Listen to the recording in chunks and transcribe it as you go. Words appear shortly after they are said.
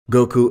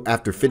Goku,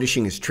 after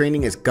finishing his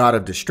training as God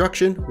of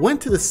Destruction,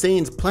 went to the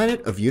Saiyans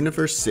planet of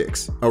Universe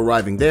 6.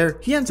 Arriving there,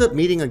 he ends up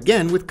meeting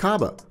again with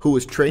Kaba, who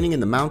was training in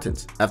the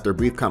mountains. After a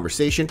brief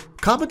conversation,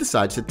 Kaba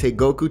decides to take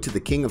Goku to the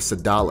king of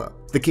Sadala.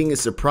 The king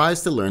is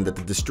surprised to learn that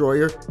the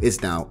destroyer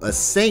is now a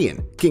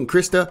Saiyan. King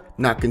Krista,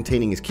 not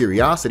containing his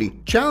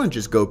curiosity,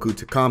 challenges Goku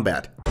to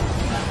combat.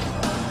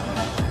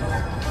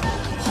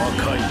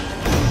 Hakai.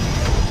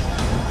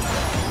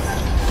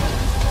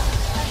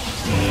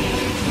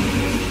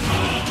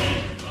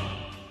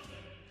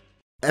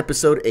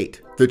 Episode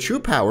 8. The True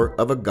Power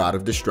of a God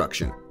of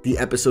Destruction. The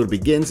episode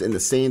begins in the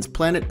Saiyans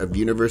planet of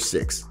Universe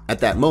 6. At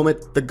that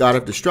moment, the God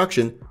of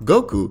Destruction,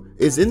 Goku,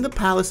 is in the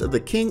palace of the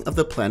king of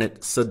the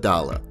planet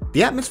Sadala.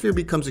 The atmosphere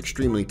becomes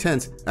extremely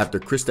tense after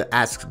Krista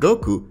asks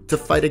Goku to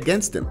fight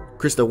against him.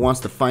 Krista wants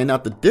to find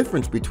out the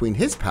difference between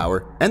his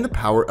power and the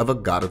power of a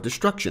God of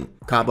Destruction.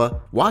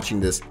 Kaba, watching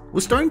this,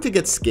 was starting to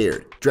get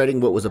scared,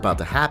 dreading what was about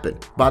to happen.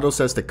 Bato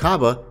says to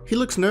Kaba he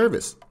looks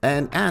nervous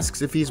and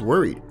asks if he's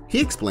worried. He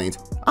explains,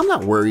 "I'm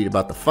not worried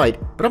about the fight,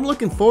 but I'm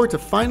looking forward to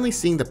finally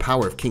seeing the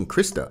power of King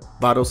Krista."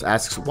 Bato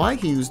asks why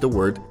he used the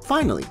word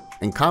finally,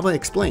 and Kaba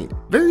explained,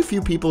 very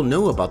few people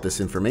know about this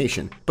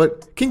information,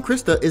 but King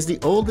Krista is the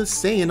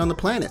oldest Saiyan on the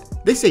planet.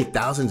 They say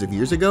thousands of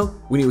years ago,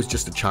 when he was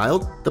just a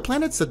child, the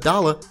planet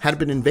Sadala had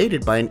been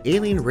invaded by an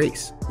alien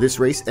race. This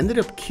race ended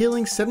up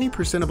killing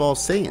 70% of all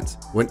Saiyans.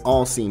 When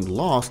all seemed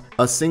lost,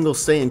 a single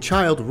Saiyan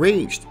child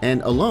raged,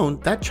 and alone,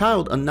 that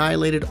child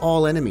annihilated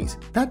all enemies.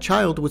 That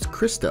child was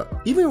Krista.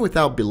 Even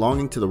without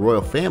belonging to the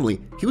royal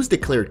family, he was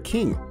declared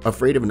king.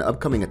 Afraid of an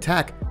upcoming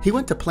attack, he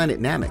went to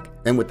planet Namek,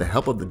 and with the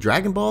help of the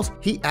Dragon Balls,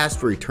 he asked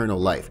for eternal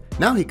life.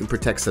 Now he can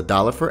protect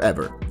Sadala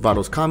forever.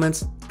 Vato's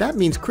comments, "That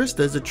means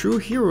Krista is a true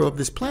hero of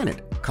this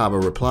planet." Kaba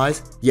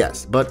replies,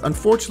 "Yes, but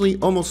unfortunately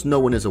almost no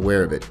one is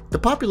aware of it. The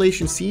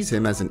population sees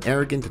him as an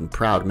arrogant and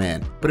proud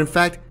man, but in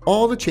fact,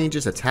 all the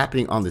changes that's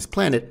happening on this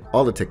planet,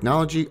 all the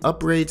technology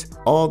upgrades,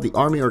 all the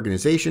army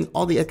organization,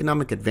 all the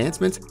economic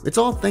advancements, it's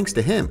all thanks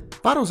to him."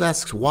 Vatos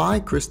asks why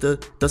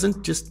Krista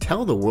doesn't just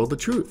tell the world the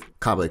truth.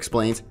 Kaba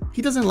explains,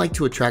 he doesn't like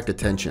to attract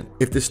attention.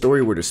 If this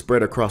story were to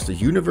spread across the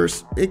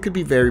universe, it could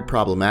be very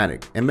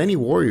problematic, and many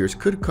warriors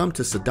could come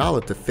to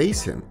Sadala to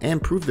face him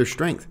and prove their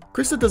strength.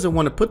 Krista doesn't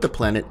want to put the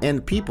planet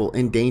and people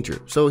in danger,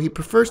 so he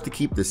prefers to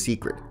keep this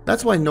secret.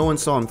 That's why no one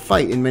saw him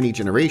fight in many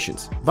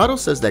generations. Vato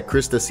says that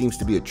Krista seems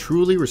to be a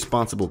truly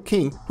responsible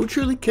king who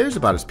truly cares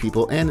about his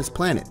people and his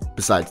planet.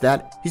 Besides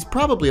that, he's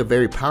probably a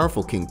very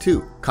powerful king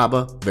too.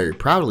 Kaba very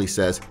proudly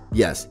says,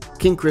 "Yes,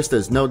 King Krista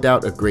is no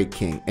doubt a great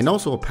king and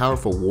also a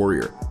powerful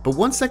warrior." But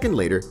 1 second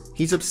later,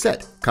 he's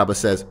upset. Kaba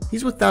says,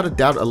 he's without a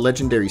doubt a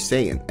legendary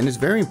Saiyan and is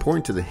very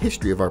important to the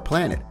history of our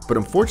planet. But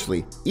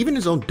unfortunately, even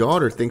his own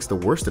daughter thinks the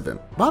worst of him.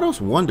 Vatos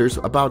wonders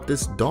about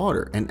this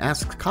daughter and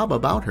asks Kaba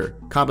about her.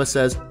 Kaba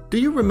says, "Do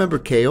you remember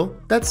Kale,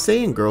 that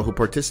Saiyan girl who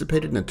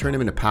participated in a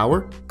tournament of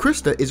power?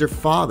 Krista is her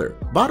father."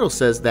 Vato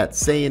says that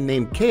Saiyan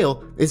named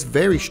Kale is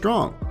very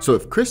strong. So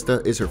if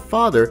Krista is her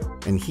father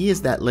and he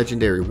is that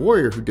legendary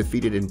warrior who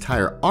defeated an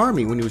entire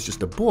army when he was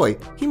just a boy,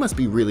 he must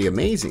be really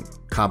amazing.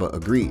 Kaba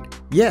agreed.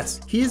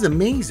 "Yes, he is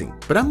amazing,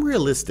 but I'm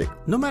realistic.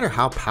 No matter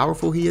how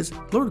powerful he is,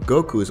 Lord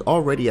Goku is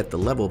already at the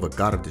level of a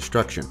God of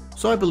Destruction,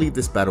 so I believe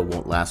this battle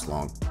won't last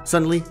long."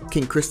 Suddenly,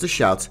 King Krista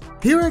shouts,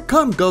 "Here I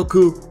come,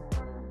 Goku!"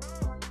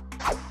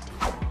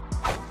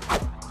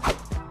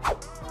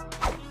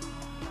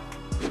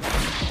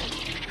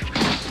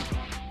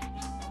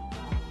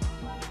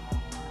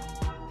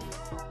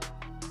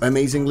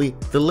 Amazingly,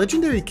 the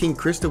legendary King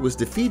Krista was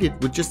defeated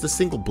with just a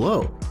single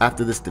blow.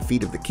 After this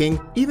defeat of the king,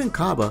 even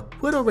Kaba,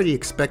 who had already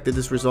expected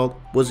this result,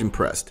 was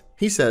impressed.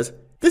 He says,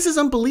 "This is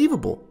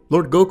unbelievable.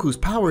 Lord Goku's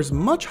power is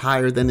much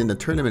higher than in the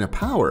Tournament of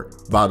Power."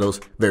 Vados,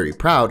 very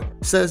proud,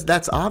 says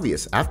that's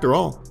obvious. After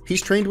all,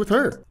 he's trained with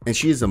her, and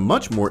she is a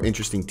much more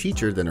interesting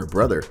teacher than her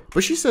brother.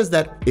 But she says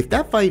that if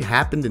that fight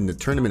happened in the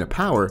Tournament of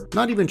Power,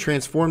 not even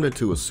transformed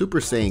into a Super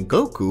Saiyan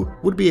Goku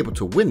would be able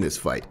to win this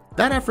fight.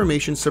 That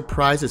affirmation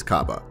surprises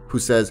Kaba, who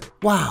says,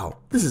 "Wow,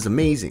 this is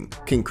amazing."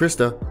 King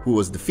Krista, who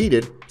was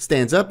defeated,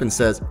 stands up and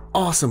says,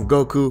 "Awesome,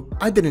 Goku,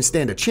 I didn't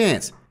stand a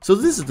chance. So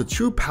this is the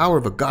true power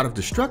of a God of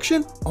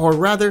Destruction? Or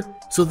rather,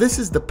 so this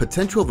is the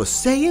potential of a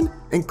Saiyan?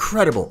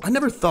 Incredible, I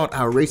never thought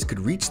our race could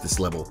reach this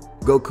level."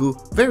 Goku,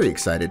 very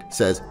excited,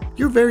 says,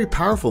 "You're very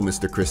powerful,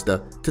 Mr.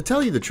 Krista. To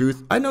tell you the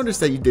truth, I noticed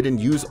that you didn't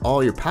use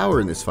all your power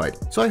in this fight,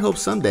 so I hope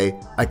someday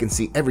I can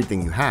see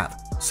everything you have."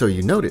 "So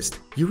you noticed.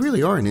 You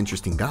really are an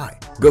interesting guy."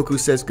 Goku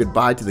says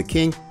goodbye to the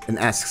king and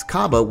asks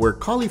Kaba where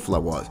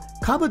Caulifla was.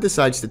 Kaba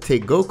decides to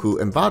take Goku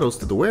and Vados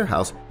to the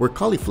warehouse where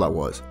Caulifla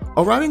was.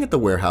 Arriving at the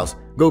warehouse,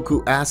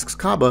 Goku asks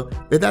Kaba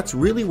if that's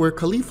really where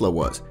Caulifla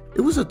was.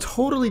 It was a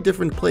totally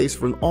different place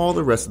from all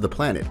the rest of the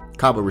planet.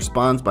 Cabba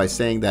responds by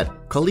saying that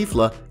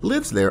Caulifla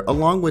lives there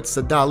along with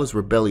Sadala's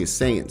rebellious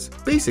Saiyans.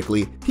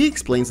 Basically, he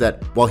explains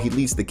that while he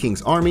leads the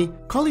king's army,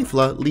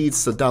 Caulifla leads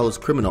Sadala's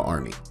criminal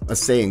army. A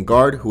Saiyan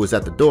guard who is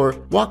at the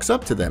door walks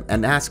up to them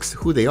and asks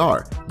who they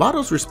are.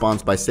 Vados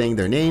responds by saying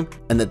their name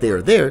and that they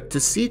are there to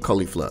see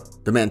Caulifla.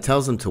 The man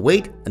tells them to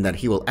wait and that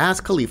he will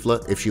ask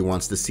Caulifla if she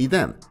wants to see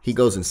them. He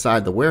goes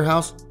inside the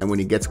warehouse, and when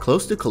he gets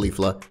close to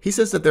Caulifla, he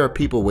says that there are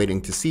people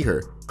waiting to see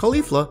her.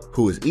 Caulifla,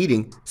 who is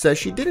eating, says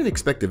she didn't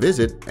expect a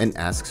visit and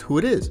asks who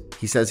it is.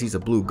 He says he's a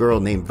blue girl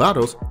named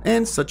Vados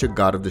and such a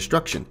god of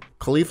destruction.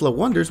 Caulifla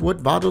wonders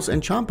what Vados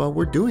and Champa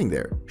were doing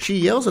there. She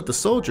yells at the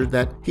soldier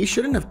that he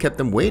shouldn't have kept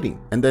them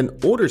waiting and then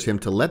orders him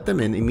to let them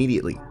in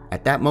immediately.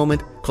 At that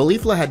moment,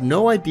 Caulifla had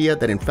no idea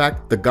that in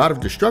fact the god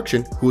of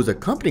destruction who was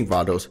accompanying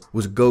Vados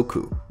was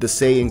Goku. The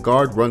Saiyan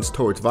guard runs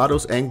towards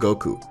Vados and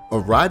Goku.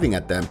 Arriving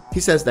at them, he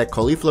says that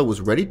Caulifla was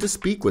ready to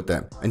speak with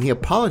them and he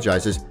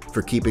apologizes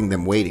for keeping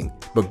them waiting.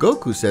 But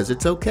Goku says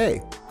it's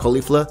okay.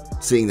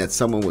 Caulifla, seeing that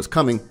someone was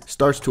coming,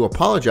 starts to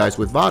apologize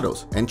with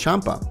Vados and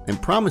Champa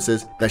and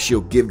promises that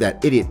she'll give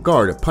that idiot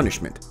guard a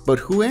punishment. But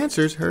who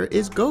answers her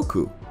is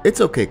Goku.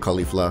 It's okay,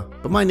 Caulifla,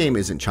 but my name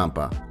isn't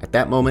Champa. At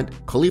that moment,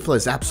 Caulifla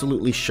is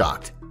absolutely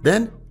shocked.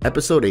 Then,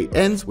 episode 8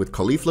 ends with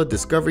Caulifla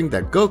discovering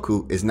that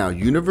Goku is now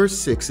Universe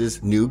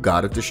 6's new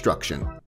god of destruction.